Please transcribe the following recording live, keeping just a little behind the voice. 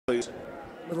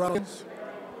Ron Higgins,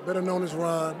 better known as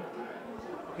Ron.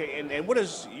 Okay, and what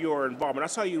is your involvement? I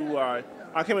saw you. I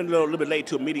came in a little bit late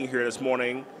to a meeting here this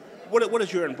morning. What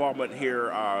is your involvement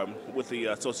here with the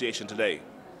association today?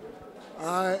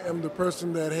 I am the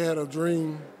person that had a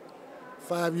dream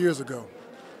 5 years ago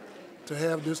to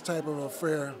have this type of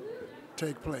affair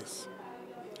take place.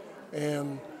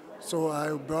 And so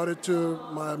I brought it to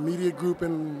my immediate group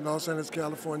in Los Angeles,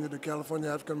 California, the California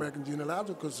African American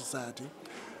Genealogical Society,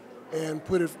 and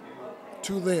put it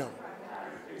to them.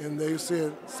 And they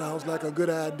said, sounds like a good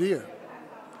idea.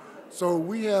 So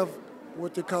we have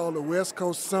what they call the West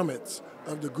Coast Summits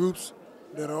of the groups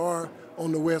that are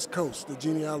on the West Coast, the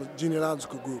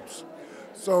genealogical groups.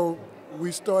 So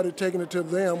we started taking it to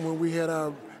them when we had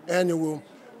our annual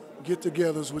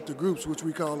get-togethers with the groups, which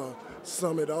we call a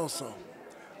summit also.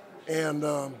 And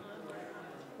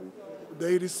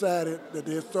they decided that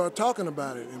they'd start talking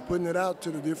about it and putting it out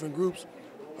to the different groups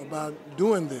about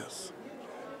doing this.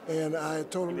 And I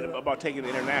told them About taking it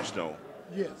international.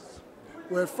 yes.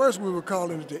 Well, at first we were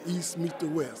calling it the East Meet the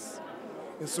West.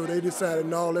 And so they decided,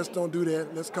 no, let's don't do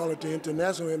that. Let's call it the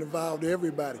International and involve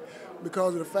everybody.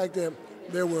 Because of the fact that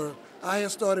I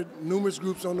had started numerous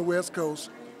groups on the West Coast,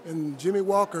 and Jimmy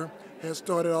Walker had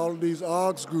started all of these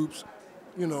AUGS groups,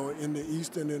 you know, in the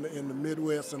East and in the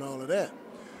Midwest and all of that.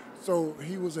 So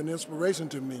he was an inspiration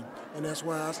to me, and that's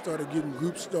why I started getting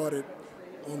groups started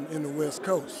in the West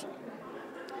Coast.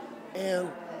 And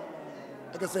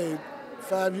like I say,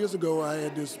 5 years ago, I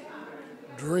had this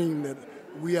dream that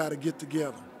we ought to get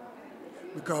together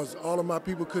because all of my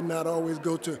people could not always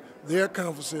go to their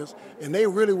conferences, and they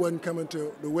really wasn't coming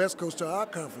to the West Coast to our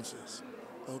conferences,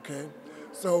 okay?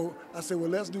 So I said, well,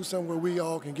 let's do something where we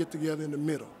all can get together in the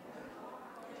middle.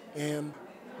 And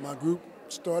my group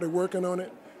started working on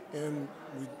it, and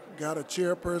we got a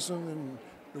chairperson, and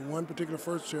the one particular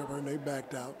first chairperson, they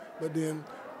backed out. But then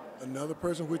another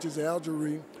person, which is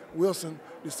Algerie Wilson,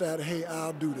 decided, hey,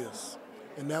 I'll do this.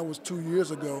 And that was 2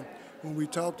 years ago when we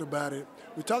talked about it.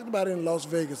 We talked about it in Las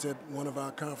Vegas at one of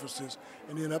our conferences.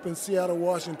 And then up in Seattle,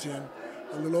 Washington,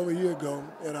 a little over a year ago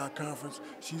at our conference,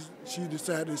 she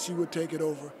decided she would take it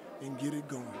over and get it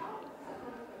going.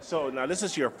 So now this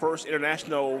is your first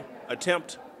international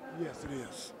attempt? Yes, it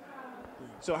is.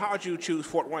 So how did you choose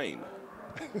Fort Wayne?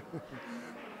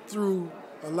 Through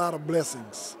a lot of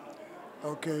blessings,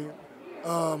 okay?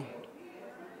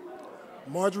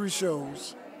 Marjorie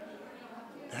Shows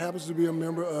happens to be a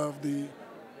member of the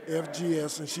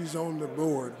FGS, and she's on the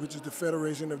board, which is the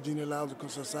Federation of Genealogical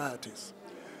Societies.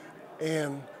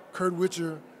 And Kurt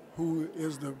Witcher, who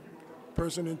is the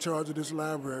person in charge of this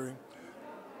library,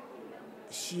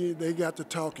 they got to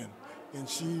talking, and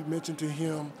she mentioned to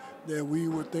him that we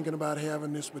were thinking about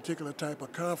having this particular type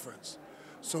of conference.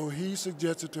 So he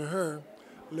suggested to her,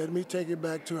 let me take it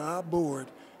back to our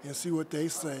board and see what they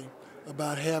say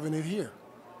about having it here.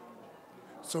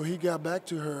 So he got back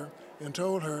to her and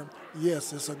told her,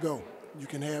 yes, it's a go. You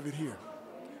can have it here.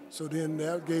 So then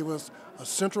that gave us a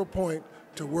central point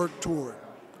to work toward,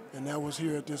 and that was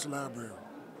here at this library.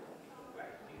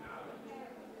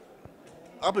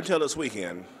 Up until this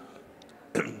weekend,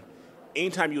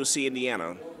 anytime you would see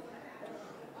Indiana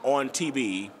on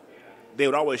TV, they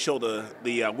would always show the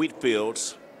wheat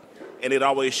fields, and they'd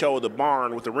always show the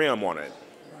barn with the rim on it.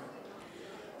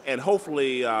 And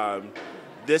hopefully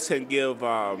this can give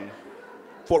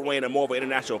Fort Wayne a more of an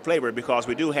international flavor, because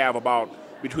we do have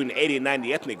about between 80 and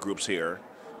 90 ethnic groups here.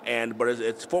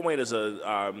 But Fort Wayne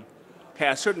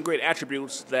has certain great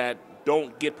attributes that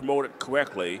don't get promoted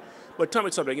correctly. But tell me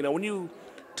something, you know, when you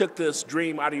took this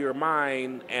dream out of your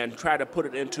mind and tried to put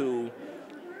it into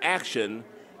action,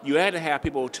 you had to have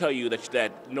people tell you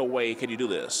that no way can you do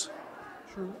this.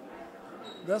 True.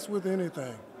 That's with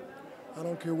anything. I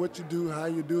don't care what you do, how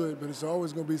you do it, but it's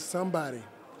always going to be somebody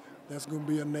that's going to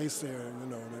be a naysayer, you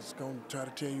know, that's going to try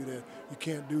to tell you that you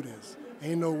can't do this.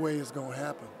 Ain't no way it's going to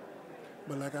happen.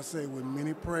 But like I say, with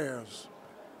many prayers,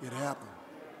 it happened.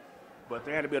 But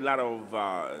there had to be a lot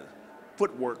of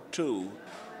footwork too.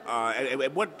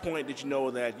 At what point did you know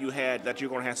that you were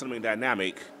going to have something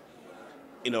dynamic?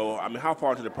 You know, I mean, how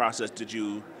far into the process did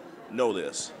you know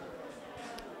this?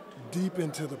 Deep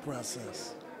into the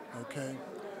process, okay?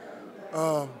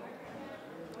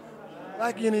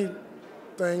 Like anything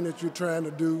that you're trying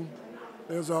to do,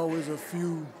 there's always a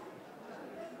few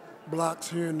blocks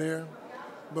here and there,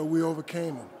 but we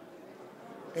overcame them.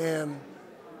 And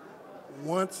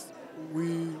once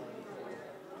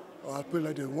I'll put it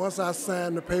like this, once I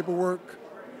signed the paperwork,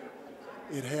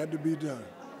 it had to be done,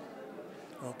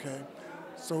 okay?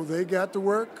 So they got to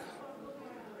work,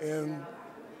 and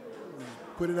we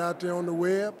put it out there on the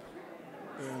web,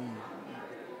 and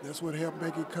That's what helped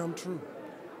make it come true.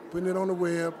 Putting it on the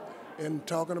web and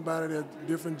talking about it at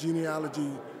different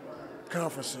genealogy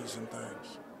conferences and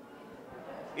things.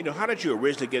 You know, how did you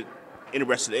originally get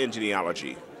interested in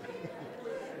genealogy?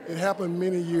 It happened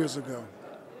many years ago.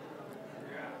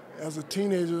 As a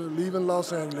teenager leaving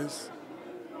Los Angeles,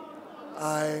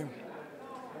 I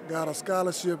got a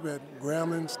scholarship at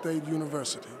Grambling State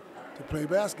University to play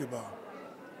basketball.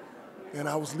 And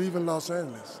I was leaving Los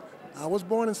Angeles. I was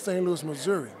born in St. Louis,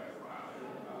 Missouri,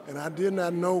 and I did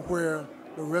not know where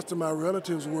the rest of my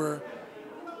relatives were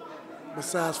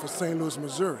besides for St. Louis,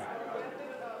 Missouri.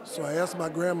 So I asked my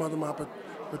grandmother, my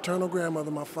paternal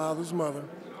grandmother, my father's mother,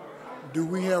 do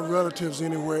we have relatives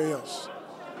anywhere else?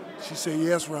 She said,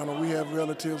 yes, Ronald, we have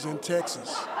relatives in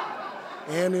Texas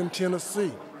and in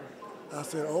Tennessee. I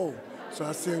said, oh. So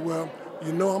I said, well,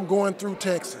 you know I'm going through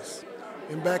Texas.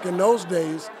 And back in those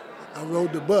days, I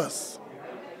rode the bus,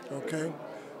 okay?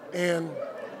 And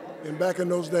back in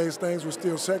those days, things were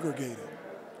still segregated,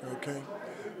 okay?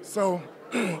 So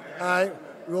I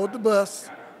rode the bus,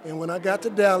 and when I got to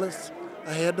Dallas,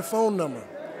 I had the phone number,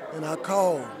 and I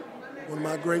called one of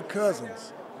my great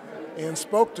cousins and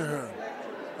spoke to her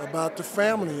about the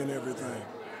family and everything.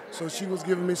 So she was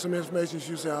giving me some information.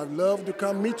 She said, I'd love to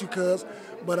come meet you, cuz,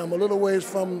 but I'm a little ways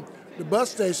from the bus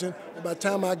station. And by the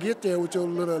time I get there with your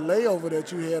little layover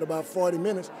that you had, about 40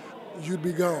 minutes, you'd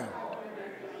be gone.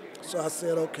 So I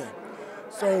said, okay.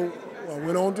 So I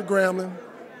went on to Grambling,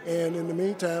 and in the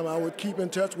meantime, I would keep in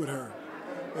touch with her.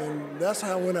 And that's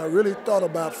how, when I really thought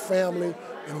about family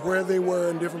and where they were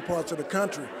in different parts of the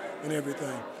country and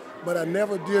everything. But I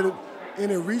never did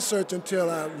any research until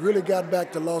I really got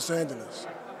back to Los Angeles,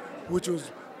 which was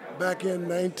back in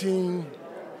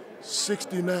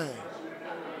 1969.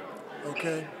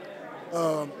 Okay.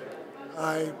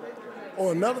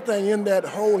 Another thing in that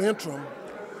whole interim,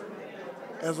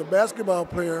 as a basketball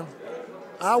player,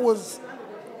 I was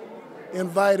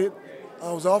invited.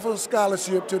 I was offered a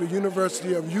scholarship to the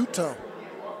University of Utah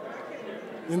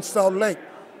in Salt Lake.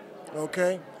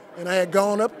 Okay, and I had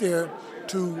gone up there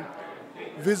to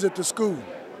visit the school.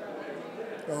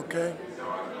 Okay,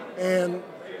 and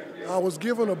I was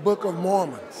given a Book of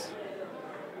Mormons.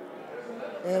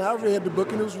 And I read the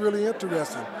book, and it was really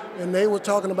interesting. And they were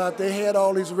talking about, they had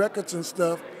all these records and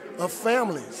stuff of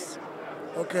families,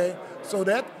 okay? So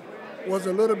that was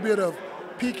a little bit of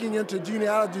peeking into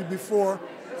genealogy before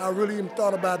I really even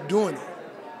thought about doing it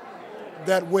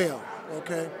that well,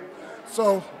 okay?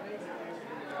 So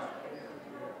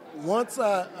once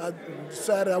I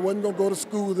decided I wasn't going to go to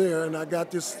school there, and I got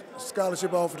this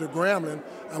scholarship offer to Grambling,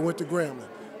 I went to Grambling,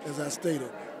 as I stated.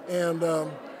 And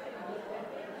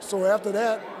so after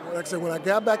that, like I said, when I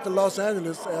got back to Los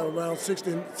Angeles around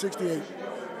 68,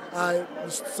 I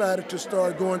decided to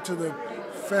start going to the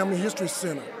Family History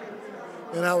Center.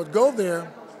 And I would go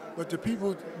there, but the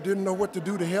people didn't know what to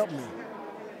do to help me.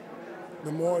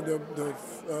 The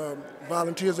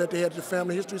volunteers that they had at the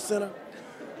Family History Center,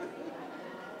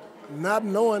 not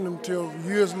knowing until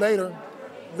years later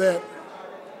that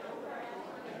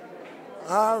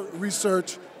our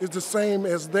research is the same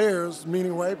as theirs,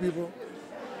 meaning white people,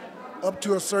 up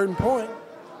to a certain point,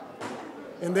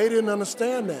 and they didn't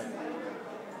understand that.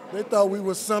 They thought we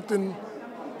were something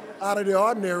out of the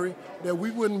ordinary, that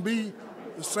we wouldn't be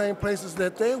the same places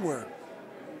that they were,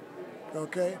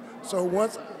 okay? So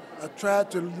once I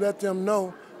tried to let them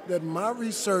know that my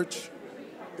research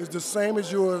is the same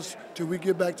as yours till we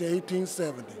get back to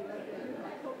 1870.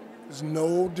 There's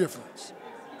no difference,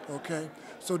 okay?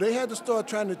 So they had to start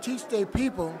trying to teach their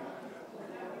people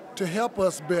to help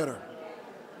us better.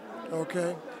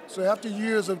 Okay, so after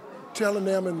years of telling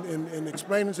them and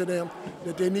explaining to them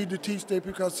that they need to teach their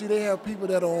people, because see, they have people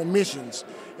that are on missions,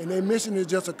 and their mission is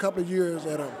just a couple of years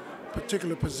at a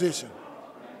particular position.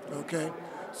 Okay,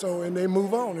 so and they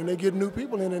move on and they get new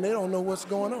people in and they don't know what's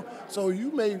going on. So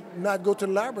you may not go to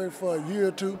the library for a year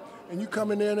or two, and you come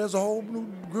in there and there's a whole new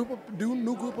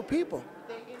group of people.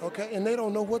 Okay, and they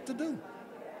don't know what to do.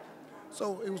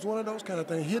 So it was one of those kind of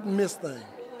things, hit and miss thing.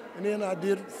 And then I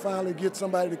did finally get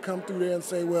somebody to come through there and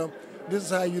say, well, this is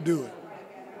how you do it.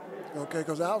 Okay,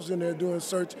 because I was in there doing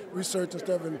research and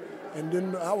stuff, and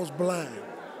then I was blind.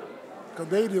 Because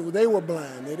they were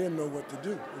blind. They didn't know what to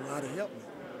do and how to help me.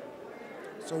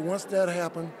 So once that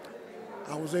happened,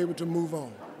 I was able to move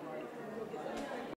on.